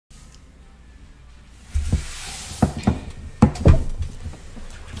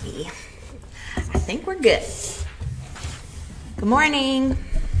I think we're good. Good morning.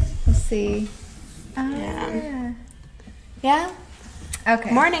 Let's see. Yeah. Yeah?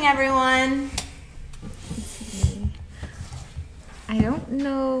 Okay. Morning, everyone. Let's see. I don't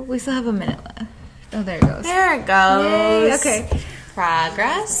know. We still have a minute left. Oh, there it goes. There it goes. Yay. Okay.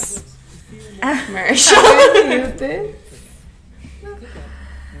 Progress. Commercial.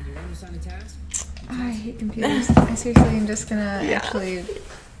 I hate computers. I seriously am just gonna actually.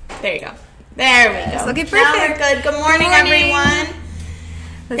 There you go. There we go. It's looking Now perfect. we're good. Good morning, everyone.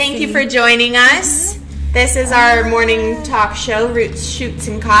 Thank you see. for joining us. This is our morning talk show, Roots, Shoots,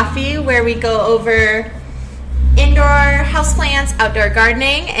 and Coffee, where we go over indoor houseplants, outdoor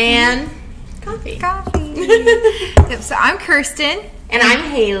gardening, and coffee. Yep, so I'm Kirsten. And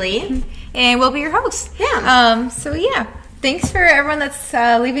I'm Haley. And we'll be your host. Yeah. So yeah, thanks for everyone that's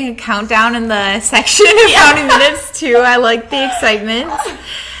leaving a countdown in the section of counting minutes too. I like the excitement.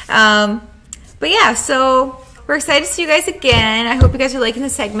 But yeah, so we're excited to see you guys again. I hope you guys are liking the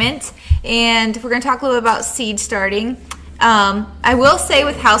segment. And we're going to talk a little bit about seed starting. I will say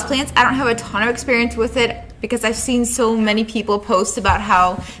with houseplants, I don't have a ton of experience with it because I've seen so many people post about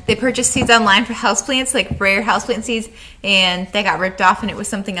how they purchased seeds online for houseplants, like rare houseplant seeds, and they got ripped off and it was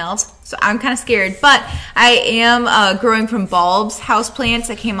something else. So I'm kind of scared. But I am growing from bulbs houseplants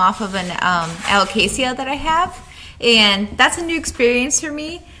that came off of an alocasia that I have. And that's a new experience for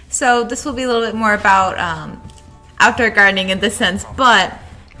me. So this will be a little bit more about outdoor gardening in this sense. But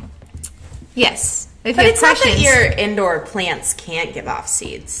yes. But it's not that your indoor plants can't give off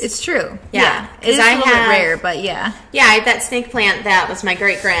seeds. It's true. Yeah. It's a little bit rare, but yeah. Yeah, I had that snake plant that was my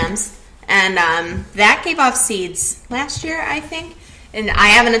great-grams. And that gave off seeds last year, I think. And I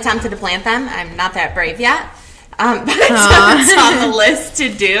haven't attempted to plant them. I'm not that brave yet. But it's on the list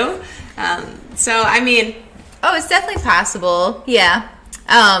to do. So, I mean... Oh, it's definitely possible. Yeah.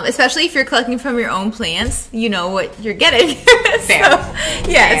 Especially if you're collecting from your own plants, you know what you're getting. Fair.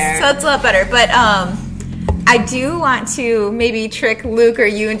 So it's a lot better. But I do want to maybe trick Luke or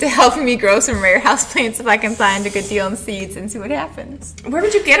you into helping me grow some rare houseplants if I can find a good deal on seeds and see what happens. Where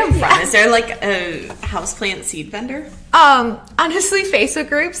would you get them from? Is there like a houseplant seed vendor? Honestly, Facebook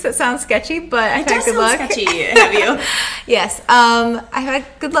groups. That sounds sketchy, but I've had good luck. Sketchy, have you? Yes. I've had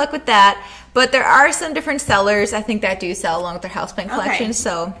good luck with that. But there are some different sellers, I think, that do sell along with their houseplant collection,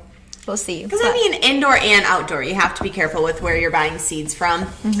 so we'll see. Because, I mean, indoor and outdoor, you have to be careful with where you're buying seeds from.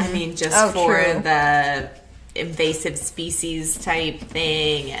 Mm-hmm. I mean, just for the invasive species type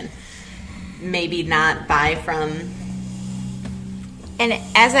thing, and maybe not buy from... And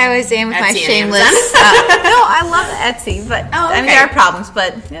as I was saying with Etsy my shameless... no, I love Etsy, but I mean, there are problems,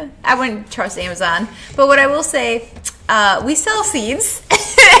 but I wouldn't trust Amazon. But what I will say, we sell seeds.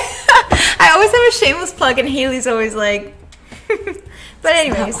 I always have a shameless plug, and Haley's always like... But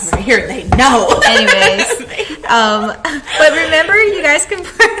anyways. Over here, they know. Anyways. But remember, you guys can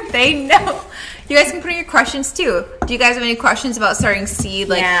put... They know. You guys can put in your questions, too. Do you guys have any questions about starting seed?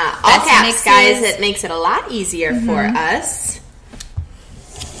 Like, yeah, all caps, guys. It makes it a lot easier for us.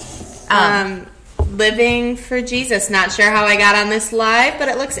 Living for Jesus. Not sure how I got on this live, but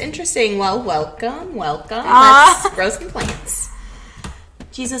it looks interesting. Well, welcome. Let's grow some plants.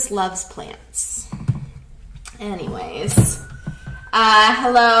 Jesus loves plants. Anyways.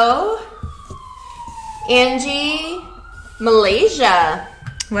 Hello. Angie, Malaysia.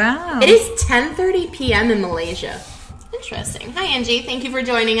 Wow. It is 10:30 p.m. in Malaysia. Interesting. Hi, Angie. Thank you for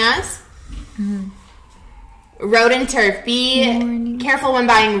joining us. Rodent turf. Be careful when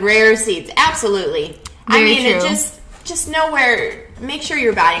buying rare seeds. Absolutely. Very I mean, true. just know where. Make sure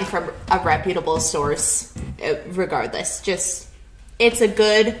you're buying from a reputable source. Regardless, it's a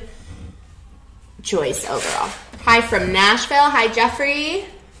good choice overall. Hi from Nashville. Hi, Jeffrey.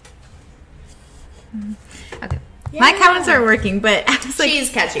 Okay. Yeah. My comments are working, but I was like... She's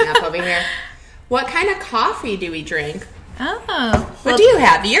catching up over here. What kind of coffee do we drink? Oh. What do you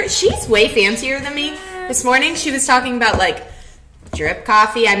have? She's way fancier than me. This morning she was talking about like drip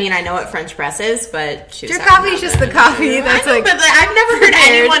coffee. I mean, I know what French press is, but she was drip coffee is just the coffee. That's I know, like... But I've never heard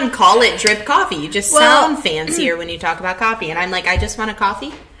anyone call it drip coffee. You just sound fancier when you talk about coffee. And I'm like, I just want a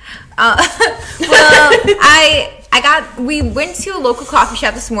coffee. We went to a local coffee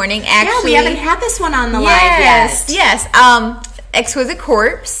shop this morning. Actually, yeah, we haven't had this one on the live yet. Yes. Exquisite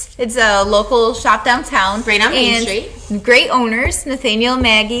Corpse. It's a local shop downtown. Right on Main Street. Great owners, Nathaniel and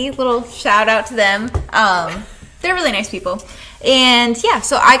Maggie. Little shout out to them. They're really nice people. And yeah,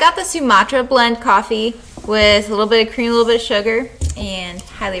 so I got the Sumatra blend coffee with a little bit of cream, a little bit of sugar, and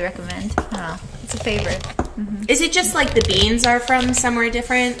highly recommend. I don't know. It's a favorite. Is it just like the beans are from somewhere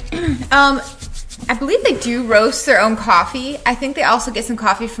different? I believe they do roast their own coffee. I think they also get some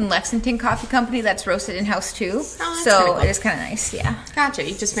coffee from Lexington Coffee Company that's roasted in-house too. Oh, that's so cool. it is kind of nice, yeah. Gotcha.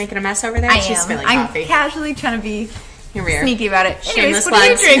 You just making a mess over there? I She's am. spilling I'm coffee. casually trying to be You're sneaky about it. Shameless Anyways, what are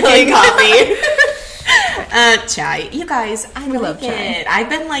you plug, spilling drinking? coffee. Chai. You guys, I love like chai. it. I've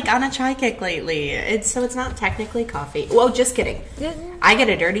been like on a chai kick lately. It's not technically coffee. Well, just kidding. I get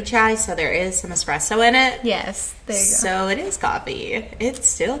a dirty chai, so there is some espresso in it. Yes, there you go. So it is coffee. It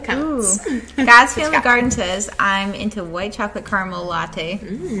still counts. Ooh. God's Family Garden says, I'm into white chocolate caramel latte.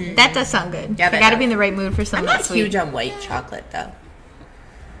 That does sound good. Yeah, I gotta be in the right mood for I'm something not that's sweet. huge on white chocolate, though.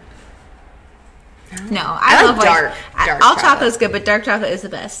 No, I love like dark chocolate. chocolate is good, but dark chocolate is the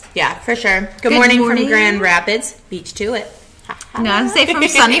best. Yeah, for sure. Good morning from Grand Rapids. Beach to it. No, I'm say from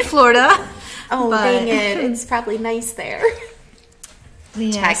sunny Florida. Oh, but dang it. It's probably nice there.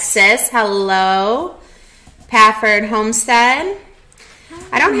 Yes. Texas, hello. Pafford Homestead.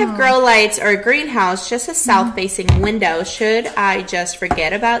 I don't have grow lights or a greenhouse, just a south-facing window. Should I just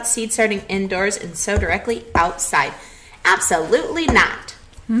forget about seed starting indoors and sow directly outside? Absolutely not.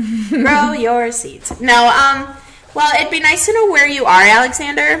 Grow your seeds. No, well, it'd be nice to know where you are,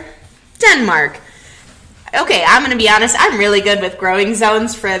 Alexander. Denmark. Okay, I'm going to be honest. I'm really good with growing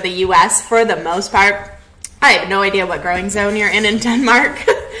zones for the U.S. for the most part. I have no idea what growing zone you're in Denmark.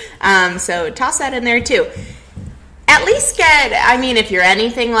 So toss that in there too. At least if you're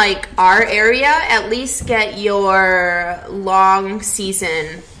anything like our area, at least get your long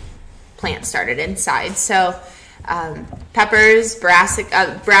season plant started inside. So peppers,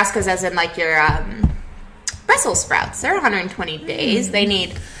 brassicas as in like your Brussels sprouts. They're 120 days. They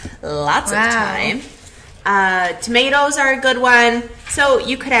need lots of time. Tomatoes are a good one. So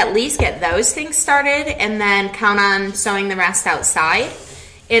you could at least get those things started and then count on sowing the rest outside.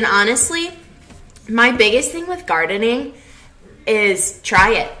 And honestly, my biggest thing with gardening is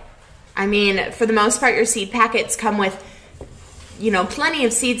try it. I mean, for the most part, your seed packets come with, plenty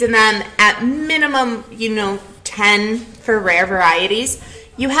of seeds in them. At minimum, 10 for rare varieties.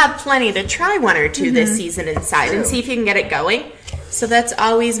 You have plenty to try one or two this season inside and see if you can get it going. So that's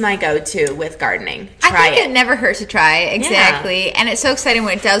always my go-to with gardening. Try I think it never hurts to try. Exactly. Yeah. And it's so exciting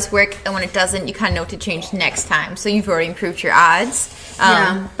when it does work, and when it doesn't, you kind of know what to change next time. So you've already improved your odds.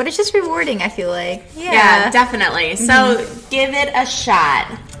 But it's just rewarding, I feel like. Yeah, definitely. So give it a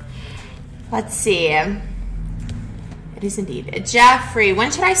shot. Let's see. It is indeed. Jeffrey,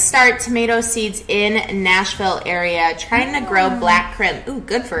 when should I start tomato seeds in Nashville area? Trying to grow black crimp. Ooh,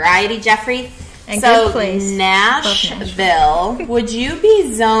 good variety, Jeffrey. And so good place. Nashville, would you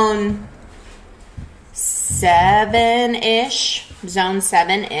be zone 7-ish? Zone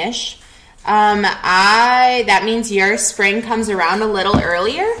 7-ish. That means your spring comes around a little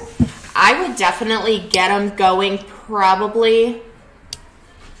earlier. I would definitely get them going probably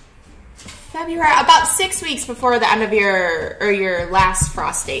February, about 6 weeks before the end of your last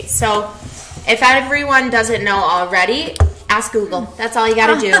frost date. So if everyone doesn't know already, ask Google. That's all you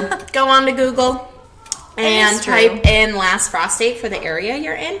got to do. Go on to Google and type in last frost date for the area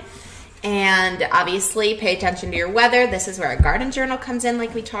you're in. And obviously pay attention to your weather. This is where our garden journal comes in,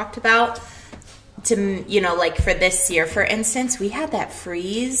 like we talked about. Like for this year, for instance, we had that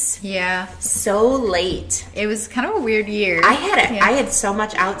freeze. Yeah. So late. It was kind of a weird year. I had so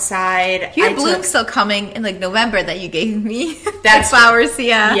much outside. You had blooms still coming in like November that you gave me. That's flowers,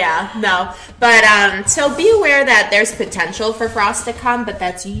 yeah. Yeah, no. But so be aware that there's potential for frost to come, but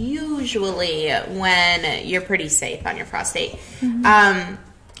that's usually when you're pretty safe on your frost date. And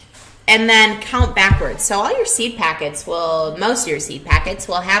then count backwards. So all your seed packets most of your seed packets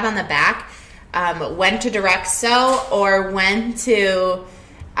will have on the back when to direct sow or when to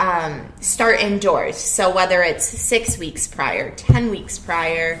start indoors. So whether it's 6 weeks prior, 10 weeks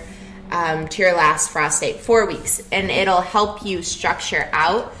prior to your last frost date, 4 weeks, and it'll help you structure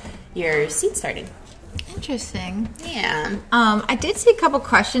out your seed starting. Interesting. Yeah. I did see a couple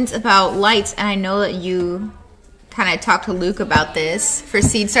questions about lights, and I know that you kind of talked to Luke about this for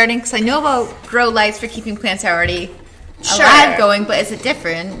seed starting, because I know about grow lights for keeping plants already alive going, but is it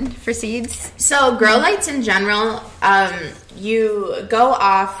different for seeds? So grow lights in general, you go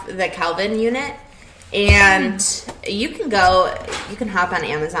off the Kelvin unit, and you can hop on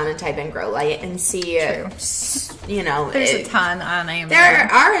Amazon and type in grow light and see. There's a ton on Amazon.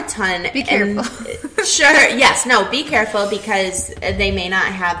 There are a ton. Be careful. Be careful, because they may not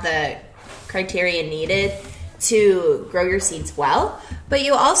have the criteria needed to grow your seeds well, but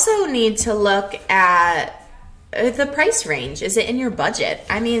you also need to look at the price range. Is it in your budget?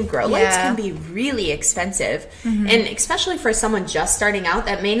 I mean, grow lights can be really expensive, and especially for someone just starting out,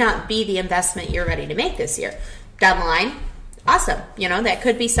 that may not be the investment you're ready to make this year. Down the line, awesome. That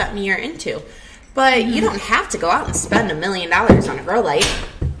could be something you're into. But you don't have to go out and spend $1 million on a grow light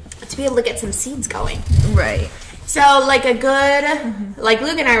to be able to get some seeds going. Right. So, like a good, like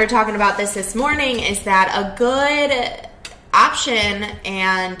Luke and I were talking about this morning, is that a good option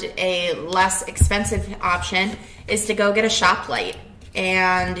and a less expensive option is to go get a shop light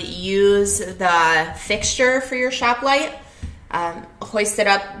and use the fixture for your shop light, hoist it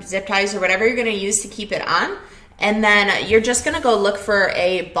up, zip ties, or whatever you're going to use to keep it on. And then you're just going to go look for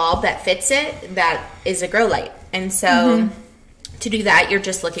a bulb that fits it that is a grow light. And so to do that, you're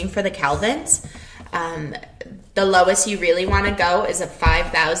just looking for the Kelvins. The lowest you really want to go is a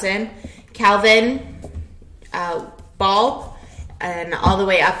 5,000 Kelvin bulb, and all the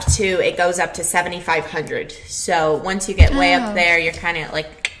way up to, it goes up to 7,500. So once you get way up there, you're kind of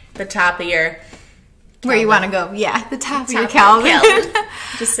like the top of your where you want to go. Yeah, the top of your Kelvin.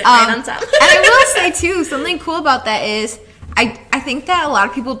 Just sit right on top. And I will say, too, something cool about that is I think that a lot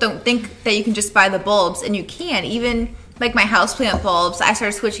of people don't think that you can just buy the bulbs, and you can. Even, like, my houseplant bulbs, I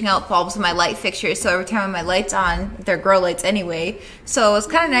started switching out bulbs in my light fixtures, so every time my light's on, they're grow lights anyway. So it's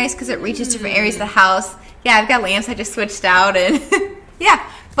kind of nice because it reaches different areas of the house. Yeah, I've got lamps I just switched out, and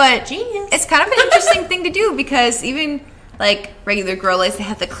yeah. But genius. It's kind of an interesting thing to do because even like regular grow lights, they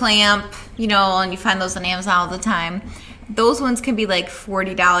have the clamp, you know, and you find those on Amazon all the time. Those ones can be like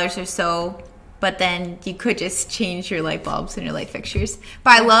 $40 or so, but then you could just change your light bulbs and your light fixtures.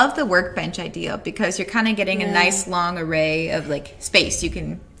 But I love the workbench idea because you're kind of getting a nice long array of like space you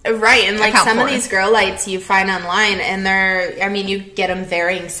can right, and like some for. of these grow lights you find online, and they're, I mean, you get them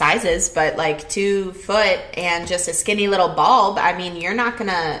varying sizes, but like 2 foot and just a skinny little bulb, I mean, you're not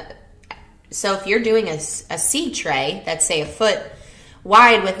gonna, so if you're doing a seed tray that's say 1 foot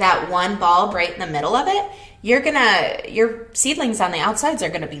wide with that one bulb right in the middle of it, your seedlings on the outsides are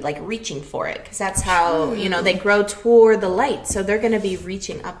gonna be like reaching for it, because that's how, you know, they grow toward the light, so they're gonna be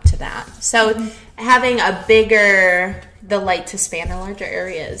reaching up to that. So having the light to span a larger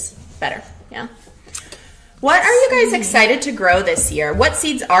area is better. Yeah. What are you guys excited to grow this year? What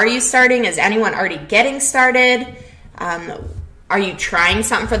seeds are you starting? Is anyone already getting started? Are you trying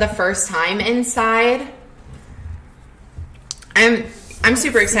something for the first time inside? I'm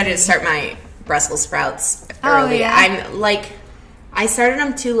super excited to start my Brussels sprouts early. Yeah. I started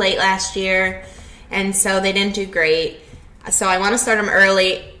them too late last year, and so they didn't do great. So I want to start them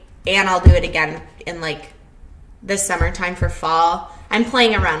early, and I'll do it again in like this summertime for fall. I'm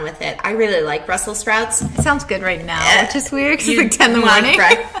playing around with it. I really like Brussels sprouts. It sounds good right now, which is weird because it's like 10 in the morning.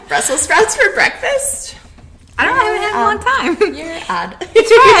 Brussels sprouts for breakfast? I don't have had a long time. You're odd.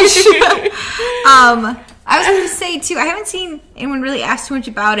 Trash. I was going to say, too, I haven't seen anyone really ask too much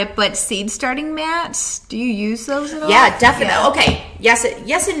about it, but seed starting mats, do you use those at all? Yeah, definitely. Yeah. Okay.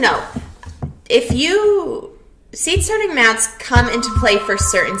 Yes and no. Seed starting mats come into play for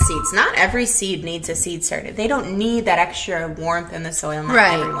certain seeds. Not every seed needs a seed starter. They don't need that extra warmth in the soil. Not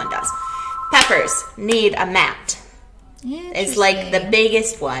everyone does. Peppers need a mat. It's like the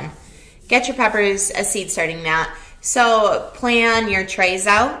biggest one. Get your peppers a seed starting mat. So plan your trays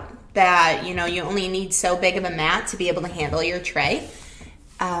out that, you know, you only need so big of a mat to be able to handle your tray.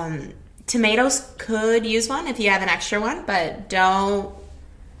 Tomatoes could use one if you have an extra one, but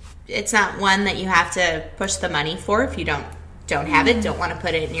it's not one that you have to push the money for if you don't have it, don't want to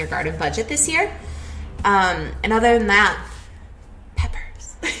put it in your garden budget this year. And other than that,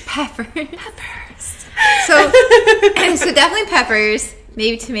 peppers. So definitely peppers,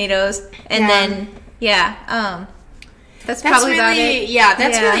 maybe tomatoes, and then that's probably really, about it. Yeah,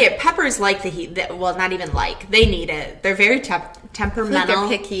 that's really it. Peppers like the heat. Well, not even like. They need it. They're very temperamental.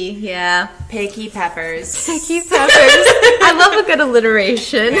 They're picky, yeah. Picky peppers. Picky peppers. I love a good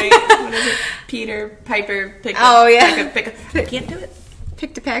alliteration. Right? What is it? Peter, Piper, pick pick I can't do it.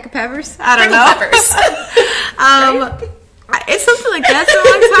 Picked a pack of peppers? I don't know. Peppers. It's something like that. It's been a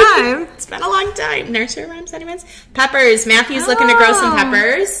long time. It's been a long time. Nursery rhymes, anyways? Peppers. Matthew's looking to grow some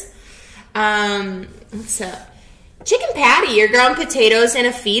peppers. What's up? Chicken patty. You're growing potatoes in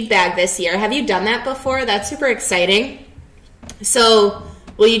a feed bag this year. Have you done that before? That's super exciting. So,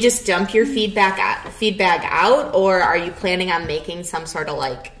 will you just dump your feed bag out, or are you planning on making some sort of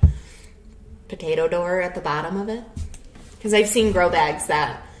like potato door at the bottom of it? Because I've seen grow bags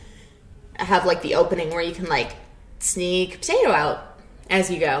that have like the opening where you can like sneak potato out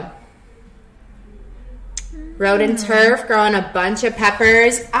as you go. Road and turf, growing a bunch of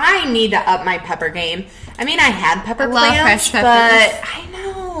peppers. I need to up my pepper game. I mean, I had pepper plants, fresh peppers. But I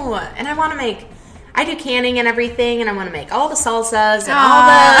know, and I want to make. I do canning and everything, and I want to make all the salsas and all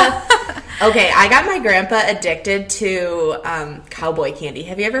the. Okay, I got my grandpa addicted to cowboy candy.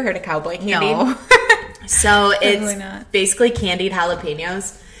 Have you ever heard of cowboy candy? No. So it's basically candied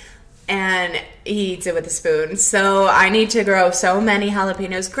jalapenos. and he eats it with a spoon. So I need to grow so many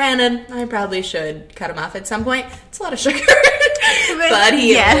jalapenos. Granted, I probably should cut them off at some point. It's a lot of sugar, but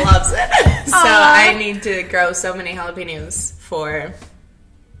he loves it. So I need to grow so many jalapenos for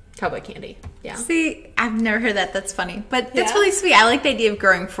cowboy candy. Yeah. See, I've never heard that. That's funny, but that's really sweet. I like the idea of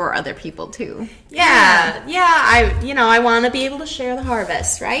growing for other people too. Yeah. I want to be able to share the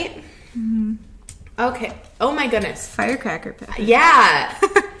harvest, right? Mm-hmm. Okay. Oh my goodness. Firecracker pepper. Yeah.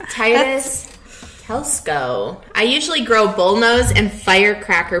 Titus Telsco. I usually grow bullnose and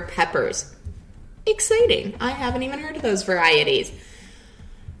firecracker peppers. Exciting. I haven't even heard of those varieties.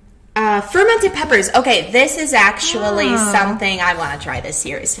 Fermented peppers. Okay, this is actually something I want to try this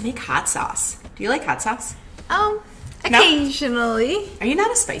year, is to make hot sauce. Do you like hot sauce? Occasionally. No? Are you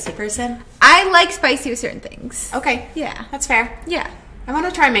not a spicy person? I like spicy with certain things. Okay. Yeah. That's fair. Yeah. I want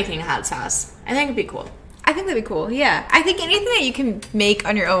to try making a hot sauce. I think it'd be cool. I think that'd be cool, yeah. I think anything that you can make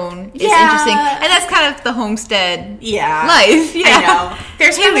on your own is interesting. And that's kind of the homestead life. Yeah. I know.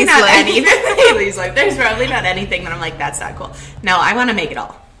 There's probably not anything. Haley's life. There's probably not anything that I'm like, that's not cool. No, I want to make it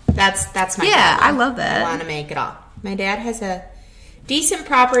all. That's my problem. I love that. I want to make it all. My dad has a decent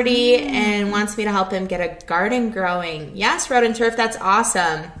property and wants me to help him get a garden growing. Yes, Road and Turf, that's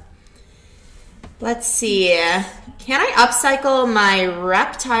awesome. Let's see. Can I upcycle my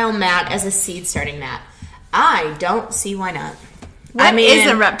reptile mat as a seed starting mat? I don't see why not. What is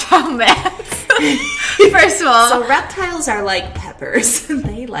a reptile mat? First of all. So reptiles are like peppers.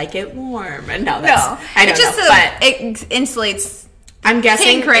 They like it warm. I don't know. But it insulates. I'm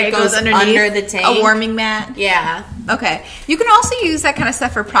guessing it goes under the tank. A warming mat? Yeah. Okay. You can also use that kind of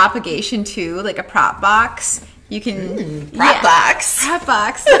stuff for propagation too, like a prop box. You can prop box.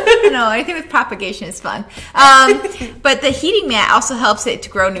 No, anything with propagation is fun. But the heating mat also helps it to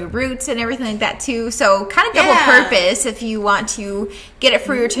grow new roots and everything like that too. So kind of double purpose if you want to get it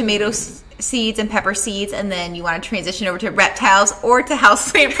for your tomato seeds and pepper seeds, and then you want to transition over to reptiles or to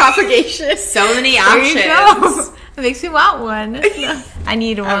houseplant propagation. So many options. There you go. It makes me want one. I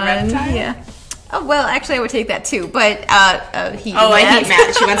need one. A reptile? Yeah. Oh, well, actually, I would take that too, but a heat mat. A heat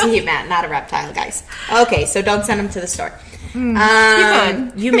mat. She wants a heat mat, not a reptile, guys. Okay, so don't send them to the store.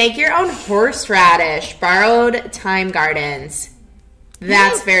 You make your own horseradish, borrowed thyme gardens.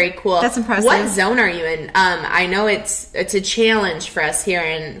 That's very cool. That's impressive. What zone are you in? I know it's a challenge for us here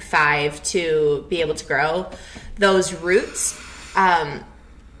in 5 to be able to grow those roots.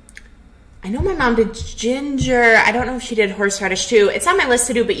 I know my mom did ginger. I don't know if she did horseradish too. It's on my list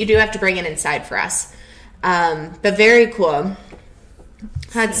to do, but you do have to bring it inside for us. But very cool.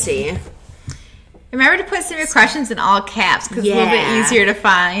 Let's see. Remember to put some of your questions in all caps because it's a little bit easier to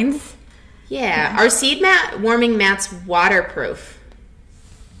find. Yeah. Our seed warming mat's waterproof.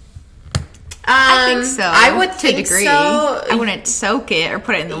 I think so. I would think so. I wouldn't soak it or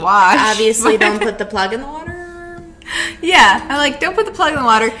put it in the wash. Obviously, don't put the plug in the water. Yeah, I'm like, don't put the plug in the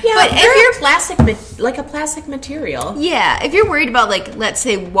water. Yeah, but if you're plastic material. Yeah, if you're worried about, like, let's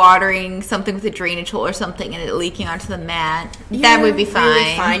say watering something with a drainage hole or something and it leaking onto the mat, that would be fine.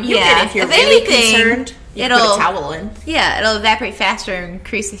 Really fine. If you're really concerned, you can put a towel in. Yeah, it'll evaporate faster and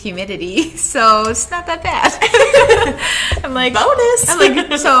increase the humidity, so it's not that bad. I'm like, bonus. I'm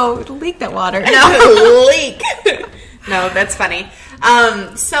like, so leak that water. No, leak. No, that's funny.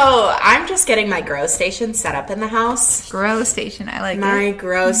 So I'm just getting my grow station set up in the house. Grow station, I like my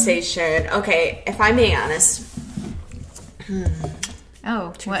grow station. Okay, if I'm being honest.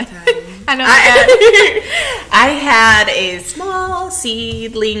 Oh, what? I know. I had a small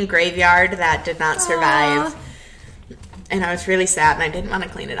seedling graveyard that did not survive. And I was really sad and I didn't want to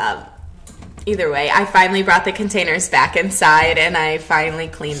clean it up. Either way, I finally brought the containers back inside and I finally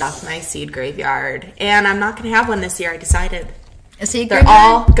cleaned off my seed graveyard. And I'm not going to have one this year, I decided. They're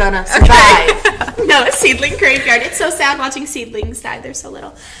all gonna survive. Okay. No, a seedling graveyard. It's so sad watching seedlings die. They're so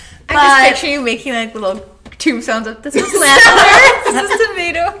little. I just picture you making like little tombstones of this is lavender, this is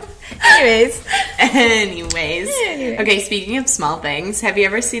tomato. Anyways. Okay, speaking of small things, have you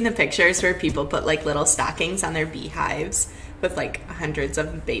ever seen the pictures where people put like little stockings on their beehives with like hundreds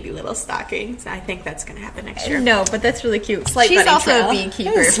of baby little stockings? I think that's gonna happen next year. No, but that's really cute. She's also a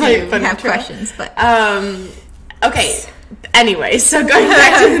beekeeper if you have questions. But okay. Anyway, so going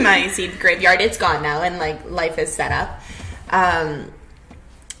back to my seed graveyard, it's gone now and like life is set up.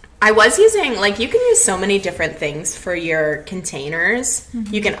 I was using, like, you can use so many different things for your containers.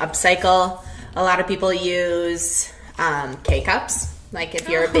 Mm-hmm. You can upcycle. A lot of people use K-cups. Like, if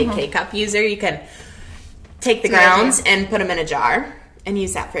you're a big K-cup user, you can take the grounds and put them in a jar and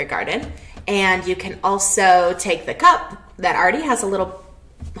use that for your garden. And you can also take the cup that already has a little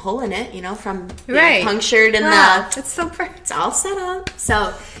hole in it, you know, from being right. punctured in It's so perfect. It's all set up.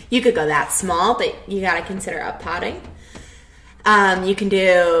 So you could go that small, but you got to consider up potting. You can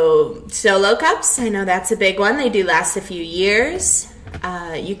do solo cups. I know that's a big one. They do last a few years.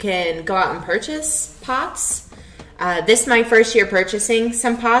 You can go out and purchase pots. This is my first year purchasing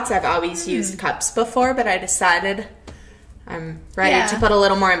some pots. I've always used cups before, but I decided I'm ready to put a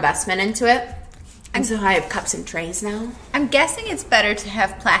little more investment into it. And so I have cups and trays now. I'm guessing it's better to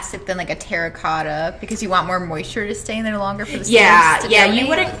have plastic than like a terracotta because you want more moisture to stay in there longer for the stems to you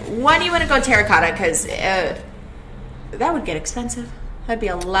wouldn't go terracotta because that would get expensive. That'd be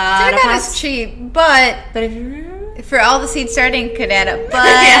a lot of cost. Terracotta's cheap, but if for all the seed starting could add up. But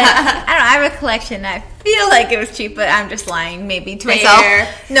I don't know, I have a collection. I feel like it was cheap, but I'm just lying maybe to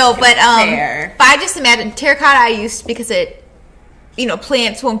myself. No, but I just imagine terracotta I used because it, you know,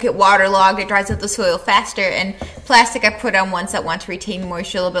 plants won't get waterlogged. It dries out the soil faster. And plastic I put on ones that want to retain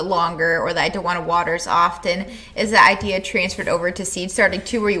moisture a little bit longer or that I don't want to water as often. Is the idea transferred over to seed starting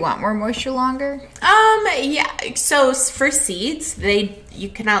too, where you want more moisture longer? Yeah. So for seeds, you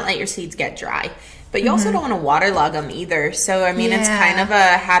cannot let your seeds get dry. But you also don't want to waterlog them either. So, I mean, it's kind of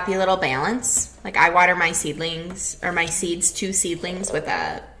a happy little balance. Like, I water my seedlings, or my seeds, 2 seedlings with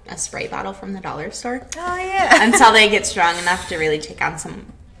a spray bottle from the dollar store. Oh, yeah. Until they get strong enough to really take on some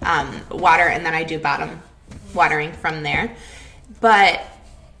water, and then I do bottom watering from there. But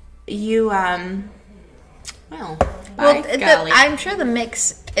you, I'm sure the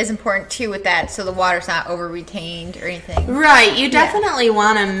mix is important too with that, so the water's not over retained or anything. Right. You definitely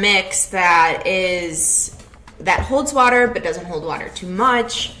want a mix that holds water but doesn't hold water too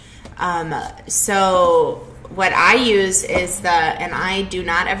much. So what I use is and I do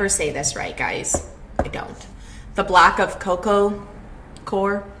not ever say this right, guys. I don't. The block of cocoa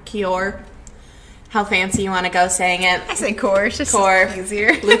Kior. How fancy you want to go saying it. I say core. It's just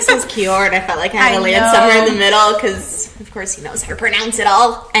easier. Luke says Kior, and I felt like I had to land somewhere in the middle because, of course, he knows how to pronounce it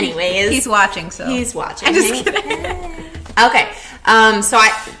all. Anyways. He's watching, so. He's watching. I'm just kidding. Okay. So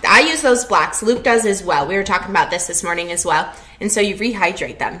I use those blocks. Luke does as well. We were talking about this morning as well. And so you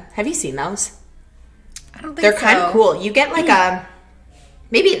rehydrate them. Have you seen those? I don't think so. They're kind of cool. You get like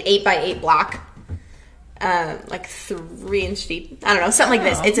maybe an 8x8 block. Like 3-inch deep. I don't know, something like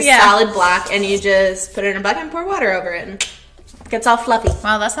this. It's a solid block, and you just put it in a bucket and pour water over it, and it gets all fluffy.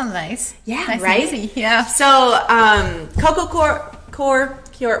 Wow, that sounds nice. Yeah, nice right? And easy. Yeah. So, cocoa core,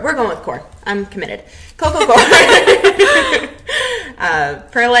 we're going with core. I'm committed. Cocoa core,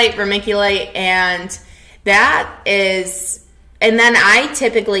 perlite, vermiculite, and that is. And then I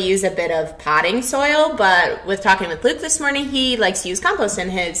typically use a bit of potting soil, but with talking with Luke this morning, he likes to use compost in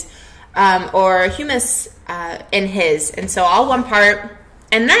his. Or humus in his, and so all one part.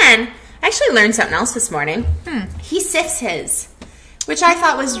 And then I actually learned something else this morning. He sifts his, which I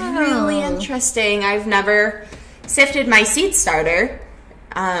thought was really interesting. I've never sifted my seed starter.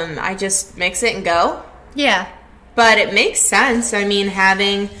 I just mix it and go. Yeah, but it makes sense. I mean,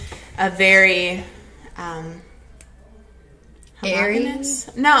 having a very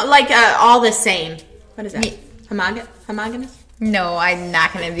homogeneous. No, like all the same. What is that? Homogeneous. No, I'm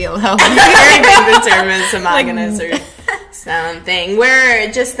not going to be able to help you. I think the term is homogeneous or something,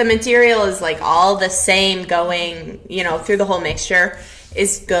 where just the material is like all the same going, you know, through the whole mixture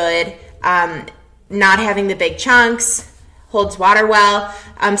is good. Not having the big chunks, holds water well.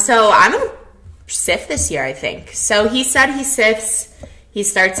 So I'm going to sift this year, I think. So he said he sifts, he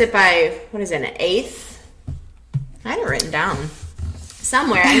starts it by, what is it, an eighth? I had it written down.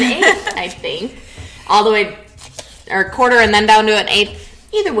 Somewhere, an eighth, I think. All the way, or a quarter and then down to an eighth.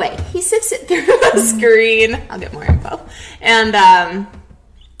 Either way, he sifts it through a screen. I'll get more info. And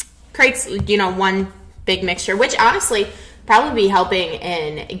creates, you know, one big mixture, which honestly probably be helping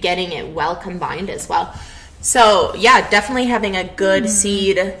in getting it well combined as well. So yeah, definitely having a good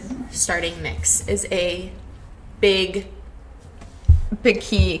seed starting mix is a big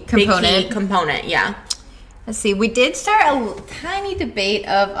key component. Big key component, yeah. Let's see. We did start a tiny debate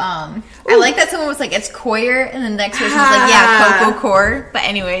of I like that someone was like, it's coir, and the next person was like, yeah, cocoa core. But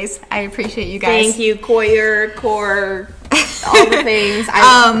anyways, I appreciate you guys. Thank you, coir, core, all the things.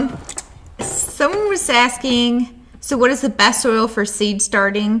 Someone was asking, so what is the best soil for seed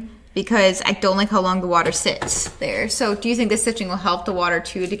starting? Because I don't like how long the water sits there. So do you think the sifting will help the water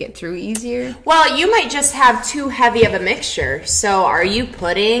too to get through easier? Well, you might just have too heavy of a mixture. So are you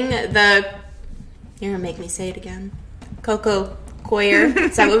putting the... You're going to make me say it again. Cocoa coir.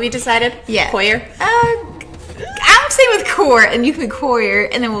 Is that what we decided? Yeah. Coir? I'm saying with core, and you can coir,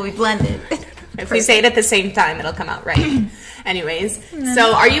 and then we'll be blended. If we say it at the same time, it'll come out right. Anyways.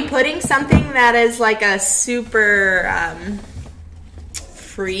 So are you putting something that is like a super...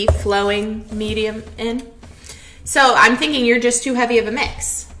 free-flowing medium in. So I'm thinking you're just too heavy of a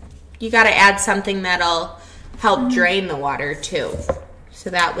mix. You got to add something that'll help drain the water too.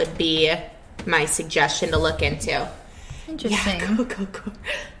 So that would be my suggestion to look into. Interesting. Yeah, go.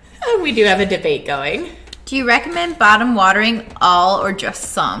 We do have a debate going. Do you recommend bottom watering all or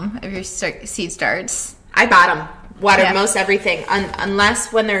just some of your seed starts? I bottom water most everything,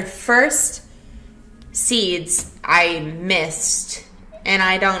 unless when they're first seeds I missed, and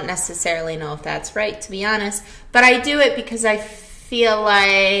I don't necessarily know if that's right, to be honest, but I do it because I feel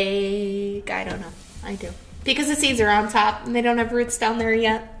like, I don't know, I do. Because the seeds are on top and they don't have roots down there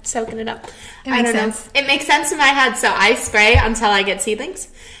yet, soaking it up. It makes sense. It makes sense in my head, so I spray until I get seedlings,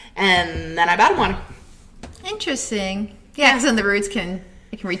 and then I bottom water. Interesting. Yeah, because then the roots can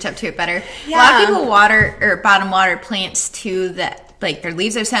reach up to it better. Yeah. A lot of people water or bottom water plants too that like their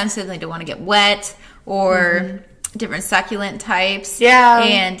leaves are sensitive, they don't want to get wet, or different succulent types. Yeah.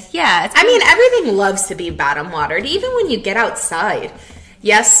 And yeah, I mean, everything loves to be bottom watered, even when you get outside.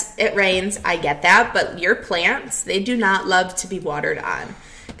 Yes, it rains, I get that, but your plants, they do not love to be watered on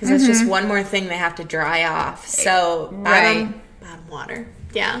because it's just one more thing they have to dry off. So bottom water,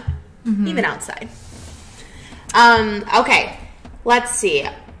 yeah, even outside. Okay, let's see.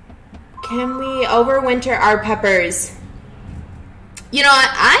 Can we overwinter our peppers? You know what?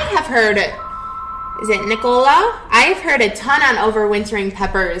 I have heard, is it Nicola? I've heard a ton on overwintering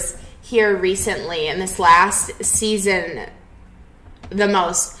peppers here recently in this last season, the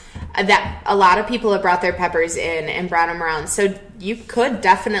most. That a lot of people have brought their peppers in and brought them around. So you could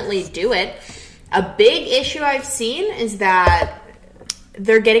definitely do it. A big issue I've seen is that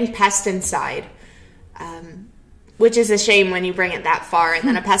they're getting pests inside. Which is a shame when you bring it that far and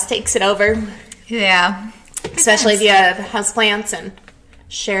then a pest takes it over. Yeah. Especially if you have houseplants and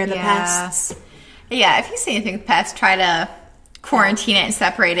share the pests. Yeah, if you see anything with pests, try to quarantine it and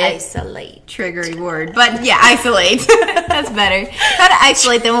separate it. Isolate. Triggery word. But yeah, isolate. That's better. Try to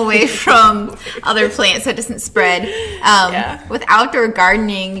isolate them away from other plants so it doesn't spread. With outdoor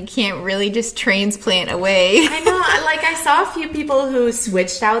gardening, you can't really just transplant away. I know. I saw a few people who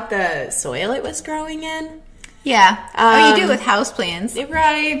switched out the soil it was growing in. Yeah. You do with houseplants.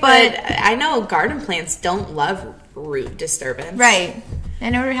 Right, but I know garden plants don't love root disturbance. Right.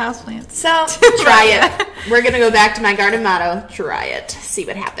 And order houseplants. So, try it. We're going to go back to my garden motto. Try it. See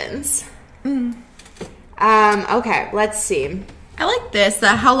what happens. Okay, let's see. I like this.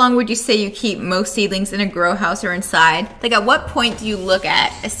 How long would you say you keep most seedlings in a grow house or inside? Like, at what point do you look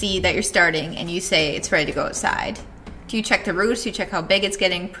at a seed that you're starting and you say it's ready to go outside? Do you check the roots? Do you check how big it's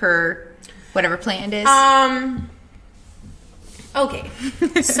getting per whatever plant it is? Okay.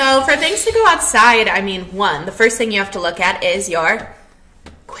 So, for things to go outside, I mean, the first thing you have to look at is your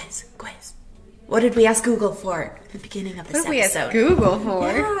quiz. What did we ask Google for at the beginning of this episode? What did we ask Google for?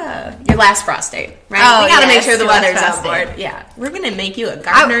 Yeah. Your last frost date, right? Oh, we gotta make sure the weather's last on board. Yeah. We're gonna make you a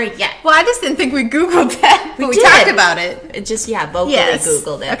gardener yet. Well, I just didn't think we Googled that. We did. talked about it. It just, vocally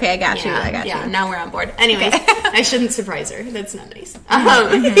Googled it. Okay, I got you. Yeah, now we're on board. Anyways, I shouldn't surprise her. That's not nice.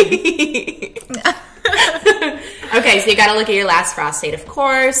 Okay, so you gotta look at your last frost date, of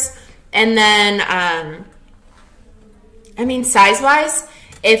course. And then, I mean, size-wise,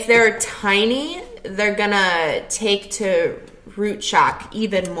 if they're tiny, they're gonna take to root shock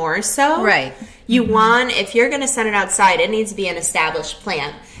even more so. Right. You want, if you're gonna send it outside, it needs to be an established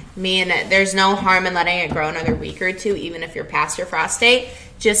plant. I mean, there's no harm in letting it grow another week or two, even if you're past your frost date,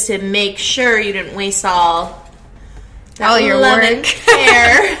 just to make sure you didn't waste all your work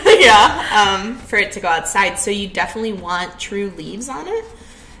care. For it to go outside. So you definitely want true leaves on it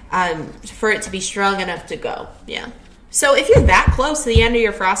for it to be strong enough to go. Yeah. So if you're that close to the end of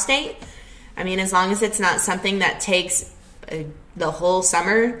your frost date, I mean, as long as it's not something that takes the whole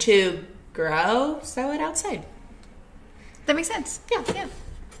summer to grow, sow it outside. That makes sense. Yeah.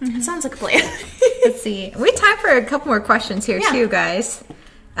 It sounds like a plan. Let's see. We have time for a couple more questions here too, guys.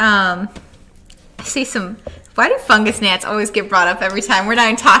 I see some. Why do fungus gnats always get brought up every time? We're not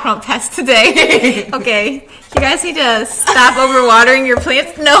even talking about pests today. Okay. You guys need to stop overwatering your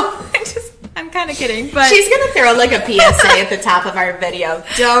plants. No, I'm kind of kidding. But she's going to throw like a PSA at the top of our video.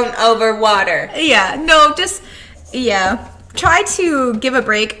 Don't overwater. Yeah. No, try to give a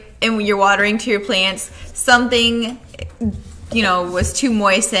break in when you're watering to your plants. Something, was too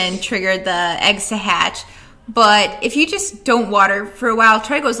moist and triggered the eggs to hatch. But if you just don't water for a while,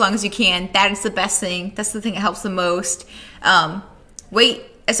 try to go as long as you can. That is the best thing. That's the thing that helps the most. Wait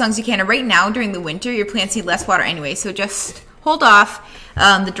as long as you can. And right now, during the winter, your plants need less water anyway. So just hold off.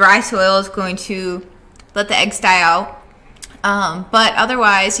 The dry soil is going to let the eggs die out. But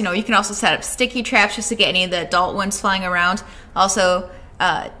otherwise, you can also set up sticky traps just to get any of the adult ones flying around. Also,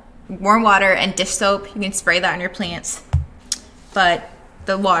 warm water and dish soap. You can spray that on your plants. But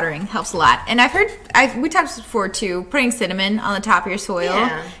the watering helps a lot. And I've heard, we talked before too, putting cinnamon on the top of your soil.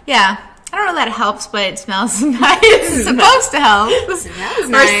 Yeah. I don't know that it helps, but it smells nice. It's supposed to help. It smells or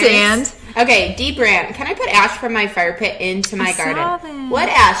nice. Sand. Okay, deep rant. Can I put ash from my fire pit into my garden? Wood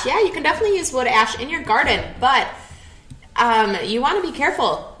ash. Yeah, you can definitely use wood ash in your garden, but you want to be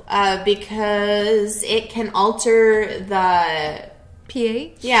careful because it can alter the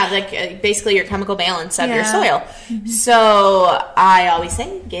pH? Yeah, like basically your chemical balance of your soil. So I always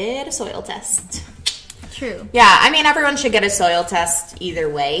say get a soil test. True. Yeah, I mean everyone should get a soil test either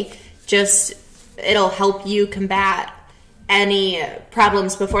way. Just it'll help you combat any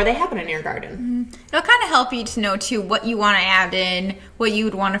problems before they happen in your garden. It'll kind of help you to know too what you want to add in, what you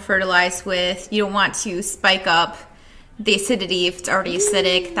would want to fertilize with. You don't want to spike up the acidity if it's already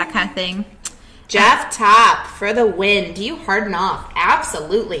acidic, that kind of thing. Jeff Top for the win. Do you harden off?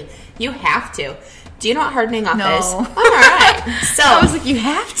 Absolutely. You have to. Do you know what hardening off is? All right. So I was like, you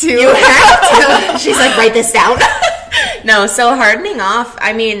have to. You have to. She's like, write this down. No, so hardening off,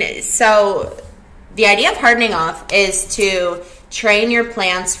 I mean, so the idea of hardening off is to train your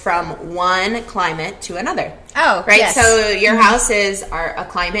plants from one climate to another. Oh, right. Yes. So your houses are a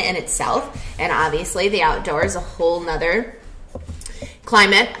climate in itself, and obviously the outdoors is a whole nother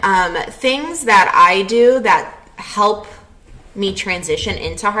climate. Things that I do that help me transition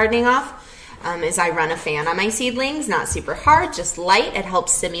into hardening off is I run a fan on my seedlings, not super hard, just light. It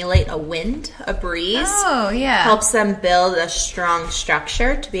helps simulate a wind, a breeze. Oh, yeah. Helps them build a strong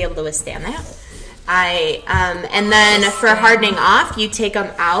structure to be able to withstand that. And then for hardening off, you take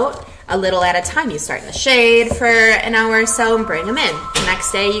them out a little at a time. You start in the shade for an hour or so and bring them in. The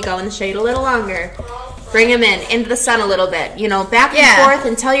next day, you go in the shade a little longer. Bring them into the sun a little bit. You know, back and forth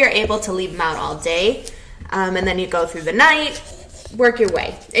until you're able to leave them out all day. And then you go through the night, work your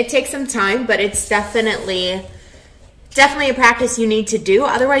way. It takes some time, but it's definitely a practice you need to do.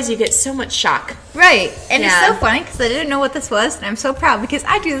 Otherwise, you get so much shock. Right. And it's so funny because I didn't know what this was, and I'm so proud because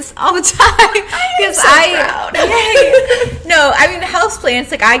I do this all the time. Because proud. No, I mean,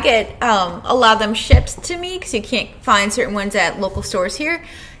 houseplants, like I get a lot of them shipped to me because you can't find certain ones at local stores here.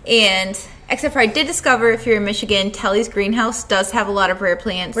 And except for I did discover, if you're in Michigan, Telly's Greenhouse does have a lot of rare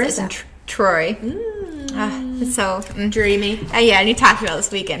plants. Where's in that? Troy. It's so dreamy. Yeah, I need to talk to you about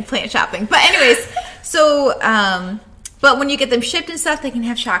this weekend, plant shopping. But anyways, so, but when you get them shipped and stuff, they can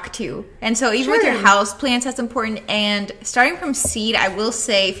have shock too. And so even with your house plants, that's important. And starting from seed, I will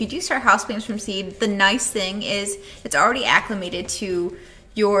say, if you do start house plants from seed, the nice thing is it's already acclimated to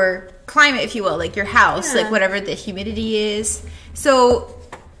your climate, if you will, like your house, like whatever the humidity is. So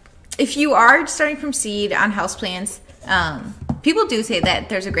if you are starting from seed on house plants, people do say that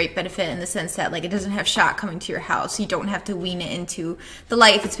there's a great benefit in the sense that like it doesn't have shock coming to your house. You don't have to wean it into the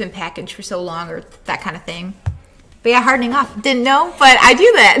light if it's been packaged for so long or that kind of thing. But yeah, hardening off. Didn't know, but I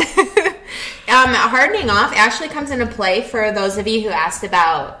do that. Hardening off actually comes into play for those of you who asked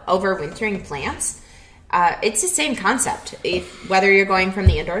about overwintering plants. It's the same concept. Whether you're going from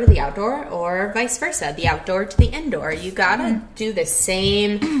the indoor to the outdoor or vice versa, the outdoor to the indoor, you gotta do the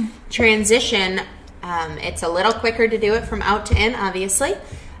same transition. It's a little quicker to do it from out to in, obviously,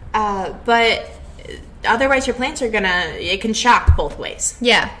 but otherwise your plants it can shock both ways.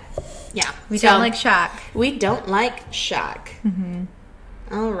 Yeah. We don't like shock. We don't like shock.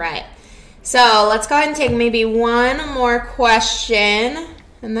 All right. So let's go ahead and take maybe one more question,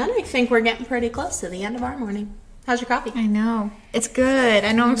 and then I think we're getting pretty close to the end of our morning. How's your coffee? I know. It's good.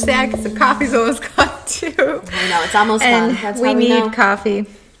 I know I'm sad because the coffee's almost gone too. I know. It's almost gone. That's we how we need know. coffee.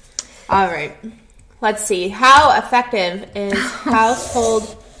 All right. Let's see. How effective is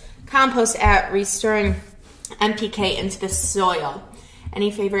household compost at restoring NPK into the soil? Any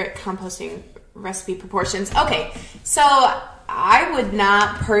favorite composting recipe proportions? Okay, so I would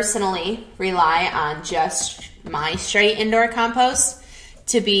not personally rely on just my straight indoor compost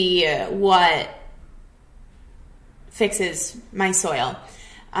to be what fixes my soil.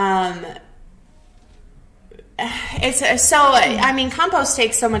 Compost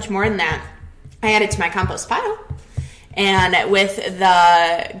takes so much more than that. I add it to my compost pile, and with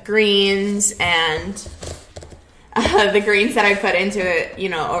the greens and the greens that I put into it,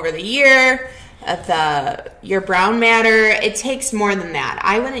 over the year, your brown matter, it takes more than that.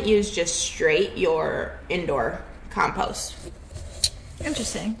 I wouldn't use just straight your indoor compost.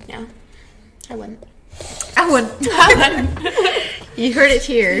 Interesting. Yeah, I wouldn't. You heard it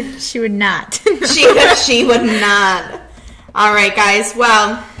here. She would not. She would not. All right, guys.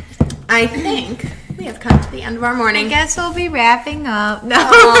 Well, I think we have come to the end of our morning. I guess we'll be wrapping up. No.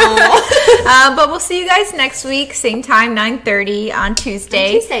 But we'll see you guys next week, same time, 9:30 on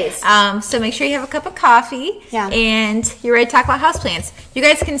Tuesday. Tuesdays. So make sure you have a cup of coffee. Yeah. And you're ready to talk about houseplants. You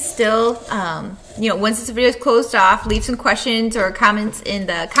guys can still, once this video is closed off, leave some questions or comments in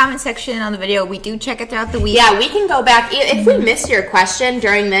the comment section on the video. We do check it throughout the week. Yeah, we can go back. If we missed your question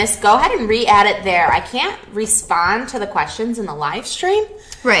during this, go ahead and re-add it there. I can't respond to the questions in the live stream.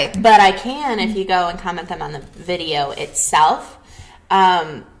 Right. But I can if you go and comment them on the video itself.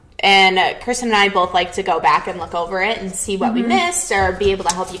 And Kirsten and I both like to go back and look over it and see what we missed or be able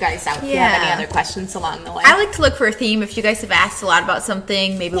to help you guys out if you have any other questions along the way. I like to look for a theme. If you guys have asked a lot about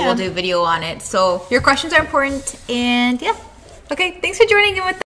something, maybe we'll do a video on it. So your questions are important. And yeah. Okay, thanks for joining in with